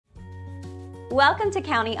Welcome to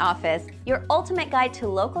County Office, your ultimate guide to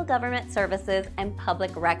local government services and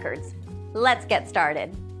public records. Let's get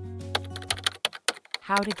started.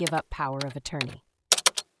 How to give up power of attorney.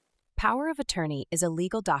 Power of attorney is a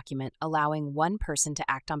legal document allowing one person to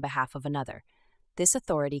act on behalf of another. This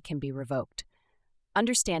authority can be revoked.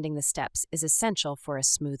 Understanding the steps is essential for a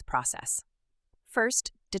smooth process.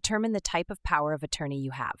 First, determine the type of power of attorney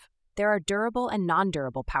you have. There are durable and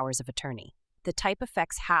non-durable powers of attorney. The type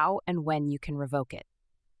affects how and when you can revoke it.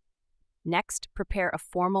 Next, prepare a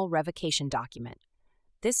formal revocation document.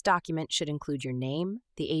 This document should include your name,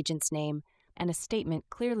 the agent's name, and a statement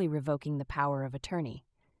clearly revoking the power of attorney.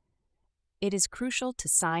 It is crucial to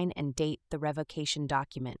sign and date the revocation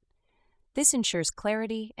document. This ensures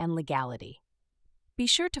clarity and legality. Be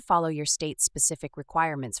sure to follow your state's specific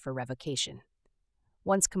requirements for revocation.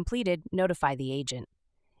 Once completed, notify the agent.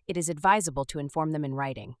 It is advisable to inform them in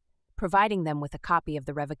writing. Providing them with a copy of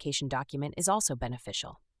the revocation document is also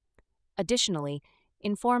beneficial. Additionally,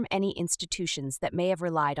 inform any institutions that may have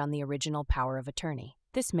relied on the original power of attorney.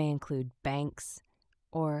 This may include banks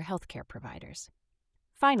or healthcare providers.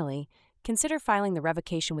 Finally, consider filing the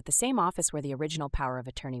revocation with the same office where the original power of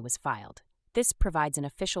attorney was filed. This provides an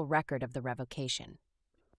official record of the revocation.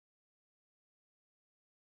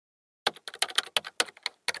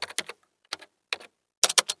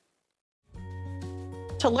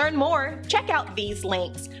 To learn more, check out these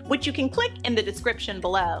links, which you can click in the description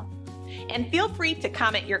below. And feel free to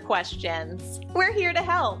comment your questions. We're here to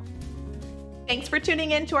help. Thanks for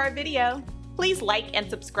tuning in to our video. Please like and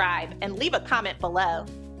subscribe and leave a comment below.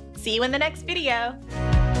 See you in the next video.